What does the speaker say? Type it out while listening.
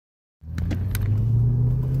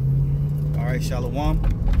right, Shalom.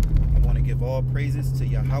 I want to give all praises to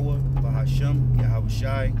Yahweh, Bahashem, Yahweh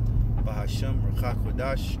Shai, Bahashem, Rakha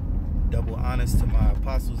Kodash. Double honors to my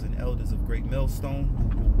apostles and elders of Great Millstone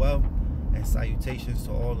who rule well, and salutations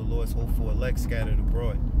to all the Lord's hopeful elect scattered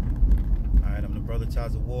abroad. All right, I'm the brother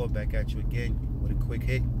Taza War, back at you again with a quick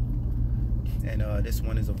hit. And this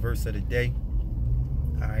one is a verse of the day.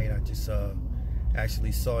 All right, I just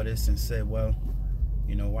actually saw this and said, well,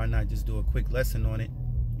 you know, why not just do a quick lesson on it?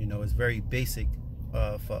 You know, it's very basic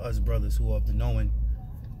for us brothers who are of the knowing,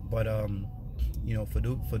 but you know, for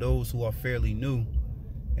those who are fairly new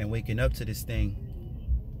and waking up to this thing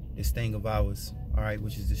of ours, all right,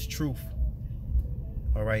 which is this truth,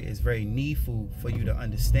 all right, it's very needful for you to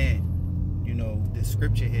understand, you know, this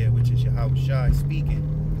scripture here, which is Yahweh Shai speaking,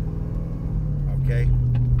 okay?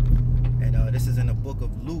 And this is in the book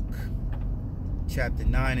of Luke, chapter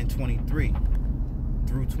 9 and 23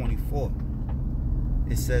 through 24.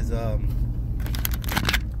 It says,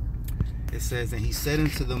 and he said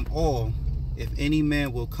unto them all, if any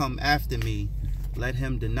man will come after me, let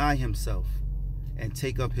him deny himself and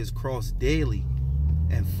take up his cross daily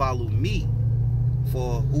and follow me.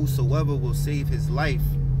 For whosoever will save his life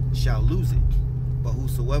shall lose it, but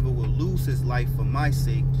whosoever will lose his life for my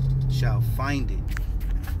sake shall find it.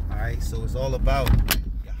 All right, so it's all about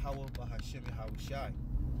Yahweh Bahashem Yahweh Shai.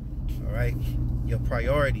 All right, your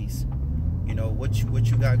priorities. You know what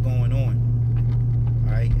you got going on.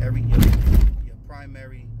 All right, your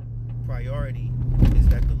primary priority is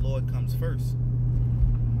that the Lord comes first.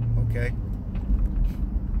 Okay.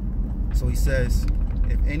 So he says,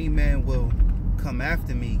 if any man will come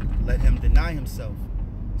after me, let him deny himself.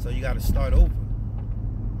 So you got to start over.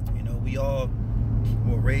 You know, we all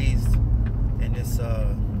were raised in this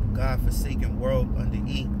God-forsaken world under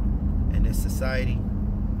E, in this society,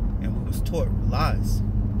 and we was taught lies.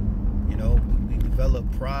 You know, we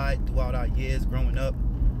developed pride throughout our years growing up.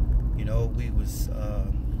 You know, we was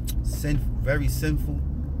very sinful,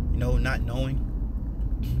 you know, not knowing.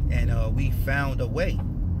 And we found a way,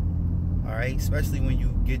 all right? Especially when you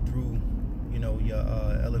get through, you know, your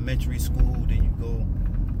elementary school, then you go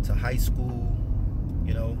to high school,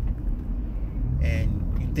 you know,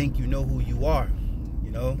 and you think you know who you are,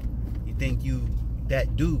 you know? You think you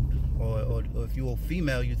that dude, or if you're a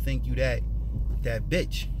female, you think you that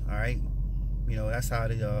bitch. All right, you know, that's how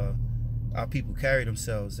our people carry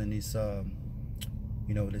themselves in this,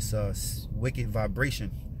 you know, this wicked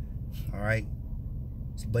vibration. All right,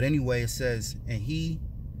 but anyway, it says, and he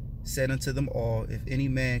said unto them all, if any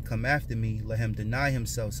man come after me, let him deny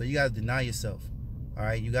himself. So you gotta deny yourself. All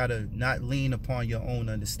right, you gotta not lean upon your own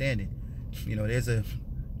understanding. You know, there's a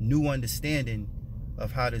new understanding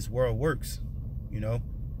of how this world works. You know,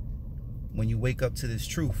 when you wake up to this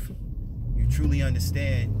truth, you truly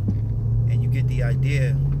understand and you get the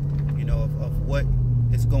idea, you know, of what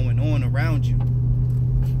is going on around you.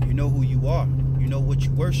 You know who you are. You know what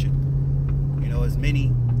you worship. You know, as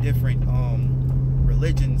many different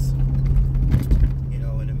religions, you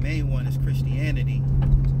know, and the main one is Christianity,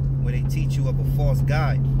 where they teach you of a false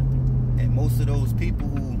God. And most of those people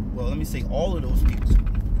who, well, let me say all of those people,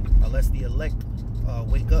 unless the elect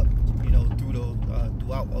wake up, you know, through those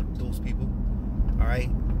throughout those people, all right,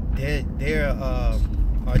 they're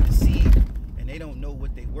are deceived, and they don't know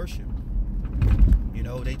what they worship. You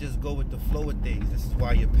know, they just go with the flow of things. This is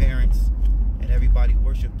why your parents and everybody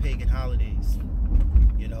worship pagan holidays.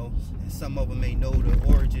 You know, and some of them may know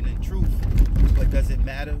the origin and truth, but does it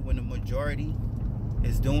matter when the majority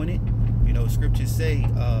is doing it? You know, scriptures say,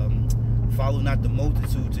 follow not the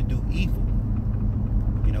multitude to do evil.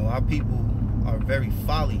 You know, our people are very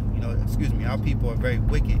folly, you know, excuse me, our people are very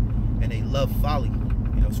wicked, and they love folly.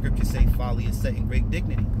 You know, scriptures say folly is set in great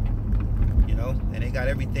dignity. You know, and they got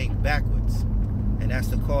everything backwards, and that's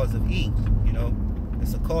the cause of E. You know,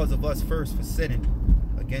 it's the cause of us first for sinning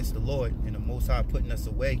against the Lord and the Most High putting us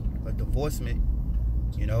away, a divorcement,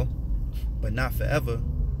 you know, but not forever.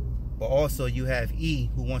 But also you have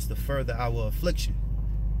E, who wants to further our affliction,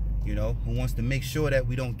 you know, who wants to make sure that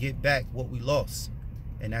we don't get back what we lost.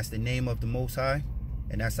 And that's the name of the Most High,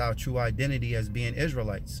 and that's our true identity as being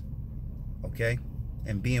Israelites, okay,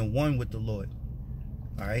 and being one with the Lord.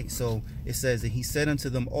 All right, so it says that he said unto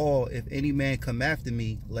them all, if any man come after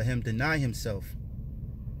me, let him deny himself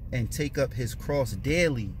and take up his cross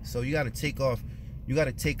daily. So you got to take up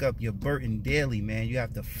your burden daily, man. You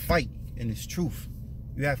have to fight in this truth.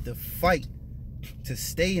 You have to fight to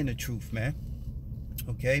stay in the truth, man.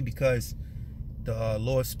 Okay, because the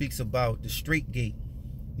Lord speaks about the straight gate.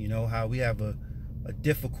 You know, how we have a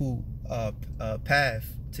difficult path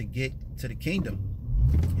to get to the kingdom.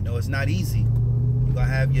 You know, it's not easy. You're gonna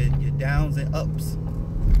have your downs and ups.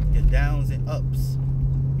 your downs and ups.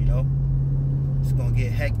 You know, it's gonna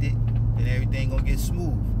get hectic, then everything gonna get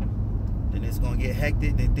smooth. Then it's gonna get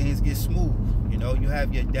hectic, then things get smooth. You know, you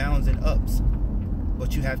have your downs and ups,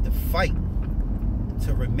 but you have to fight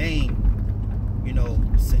to remain, you know,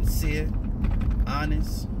 sincere,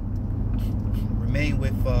 honest, remain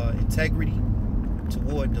with integrity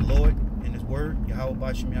toward the Lord and His Word, Yahweh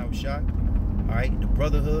Bashim Yahweh Shai. All right, the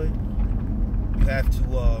brotherhood. You have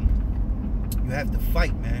to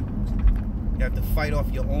fight, man. You have to fight off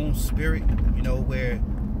your own spirit. You know, where,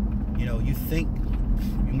 you know, you think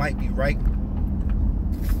you might be right.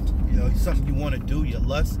 You know, something you want to do, your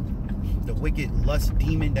lust, the wicked lust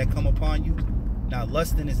demon that come upon you. Now,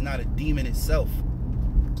 lusting is not a demon itself,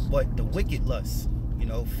 but the wicked lust, you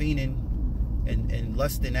know, fiending and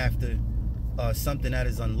lusting after something that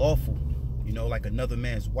is unlawful, you know, like another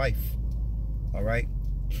man's wife. All right,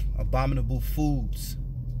 abominable foods,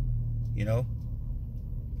 you know.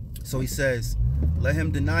 So he says, let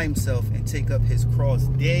him deny himself and take up his cross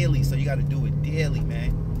daily. So you got to do it daily,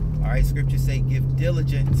 man. All right, scriptures say give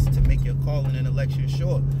diligence to make your calling and election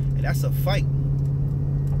sure, and that's a fight.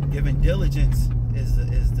 Giving diligence is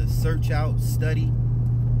the search out, study,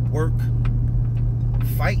 work,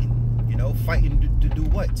 fighting. You know, fighting to do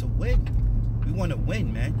what? To win. We want to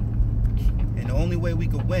win, man. And the only way we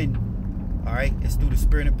could win, all right, is through the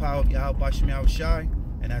spirit and power of Yahweh Bashim Yahweh Shai.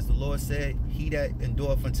 And as the Lord said, he that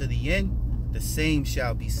endureth unto the end, the same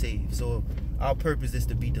shall be saved. So our purpose is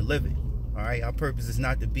to be delivered. All right, our purpose is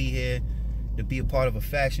not to be here to be a part of a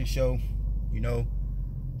fashion show, you know,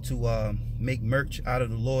 to make merch out of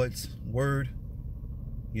the Lord's word,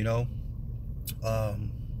 you know,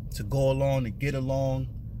 to go along, to get along,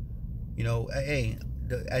 you know. Hey,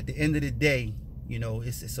 at the end of the day, you know,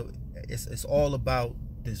 it's all about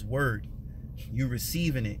this word, you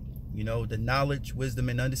receiving it, you know, the knowledge, wisdom,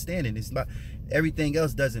 and understanding. It's about everything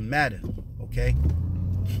else doesn't matter, okay?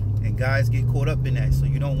 And guys get caught up in that, so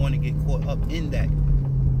you don't want to get caught up in that,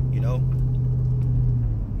 you know.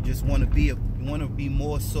 You just want to be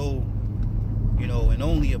more so, you know, and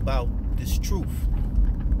only about this truth.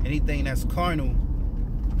 Anything that's carnal,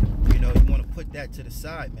 you know, you want to put that to the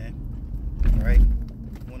side, man. All right,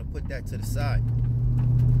 you want to put that to the side.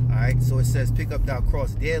 All right, so it says pick up thy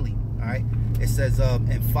cross daily. All right, it says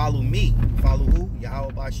and follow me. Follow who?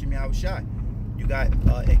 Yahweh Bashim Yahweh Shai. You got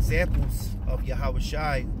examples of Yahweh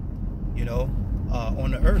Shai, you know, on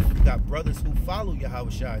the earth. You got brothers who follow Yahweh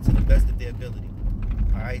Shai to the best of their ability.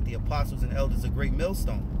 All right, the apostles and elders of Great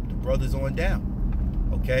Millstone, the brothers on down.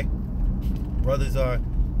 Okay, brothers are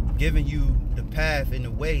giving you the path and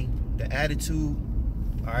the way, the attitude,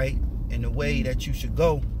 all right, and the way that you should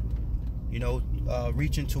go, you know,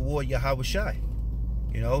 reaching toward Yahweh Shai.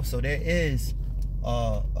 You know, so there is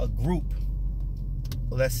a group,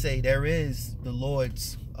 let's say there is the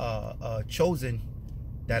Lord's chosen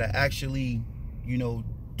that are actually, you know,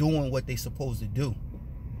 doing what they're supposed to do.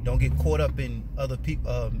 Don't get caught up in other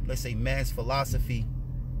people, let's say man's philosophy,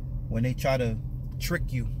 when they try to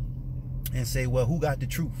trick you and say, well, who got the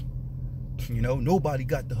truth? You know, nobody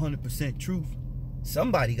got the 100% truth.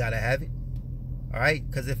 Somebody got to have it. All right,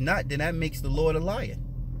 because if not, then that makes the Lord a liar.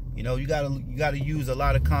 You know, you gotta use a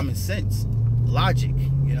lot of common sense, logic.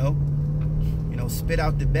 You know, spit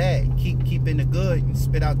out the bad, keep in the good and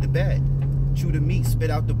spit out the bad. Chew the meat, spit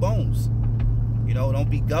out the bones. You know, don't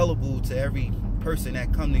be gullible to every person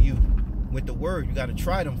that come to you with the word. You gotta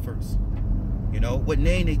try them first. You know, what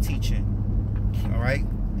name they teaching? All right,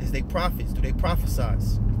 is they prophets? Do they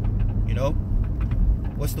prophesize? You know,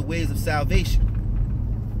 what's the ways of salvation?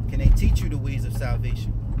 Can they teach you the ways of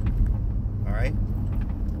salvation? All right.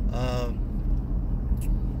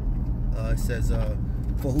 It says,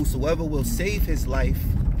 for whosoever will save his life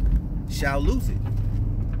shall lose it.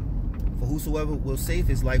 For whosoever will save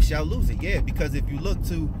his life shall lose it. Yeah, because if you look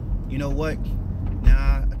to, you know what,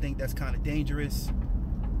 nah, I think that's kind of dangerous.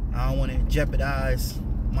 I don't want to jeopardize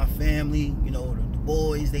my family. You know, the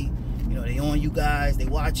boys, they, you know, they on you guys, they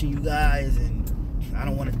watching you guys, and I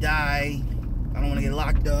don't want to die. I don't want to get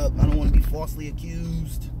locked up. I don't want to be falsely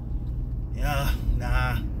accused. Yeah,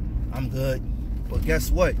 nah, I'm good. But guess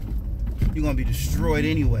what? You're going to be destroyed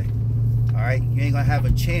anyway. All right? You ain't going to have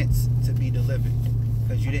a chance to be delivered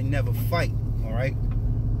because you didn't never fight. All right?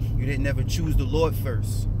 You didn't never choose the Lord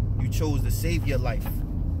first. You chose to save your life.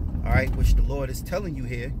 All right? Which the Lord is telling you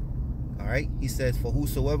here. All right? He says, for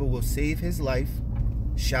whosoever will save his life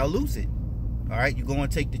shall lose it. All right? You're going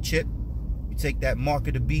to take the chip. You take that mark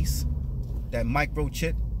of the beast, that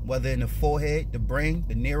microchip, whether in the forehead, the brain,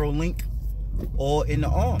 the narrow link, or in the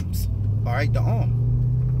arms. All right, the arm.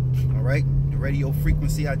 All right, the radio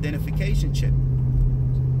frequency identification chip.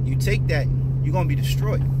 You take that you're gonna be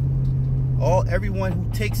destroyed. Everyone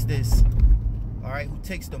who takes this, all right, who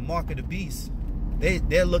takes the mark of the beast,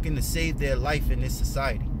 they're looking to save their life in this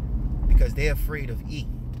society because they're afraid of E.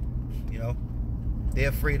 You know, they're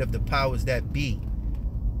afraid of the powers that be,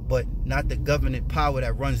 but not the government power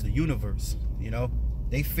that runs the universe. You know,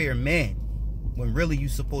 they fear man when really you're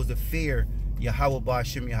supposed to fear Yahweh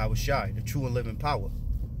Ba'ashem Yahweh Shai, the true and living power.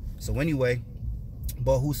 So anyway,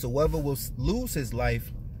 but whosoever will lose his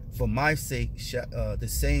life for my sake, the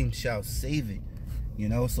same shall save it. You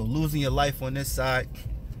know, so losing your life on this side,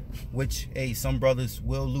 which, hey, some brothers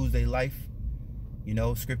will lose their life. You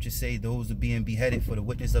know, scriptures say those are being beheaded for the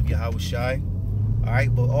witness of Yahweh Shai. All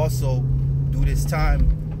right, but also do this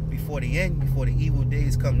time before the end, before the evil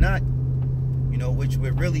days come not. You know, which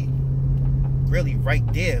we're really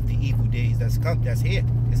right there of the evil days that's here.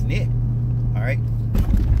 It's near. All right,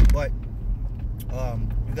 but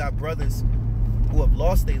you got brothers who have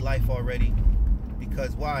lost their life already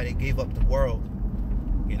because why? They gave up the world.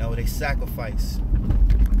 You know, they sacrificed.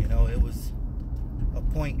 You know, it was a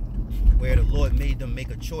point where the Lord made them make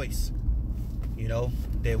a choice. You know,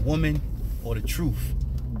 their woman or the truth,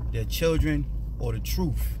 their children or the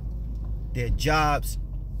truth, their jobs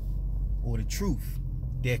or the truth,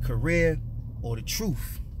 their career or the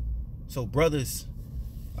truth. So brothers,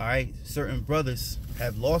 all right, certain brothers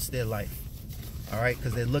have lost their life, all right,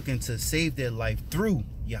 because they're looking to save their life through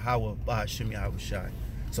Yahweh Ba'ashem Yahweh Shai.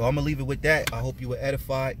 So I'm going to leave it with that. I hope you were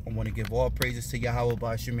edified. I want to give all praises to Yahweh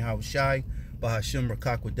Ba'ashem Yahweh Shai, Ba'ashem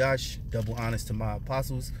Rakakwadash, double honors to my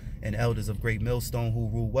apostles and elders of Great Millstone who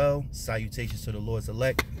rule well. Salutations to the Lord's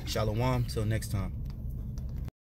elect. Shalom. Till next time.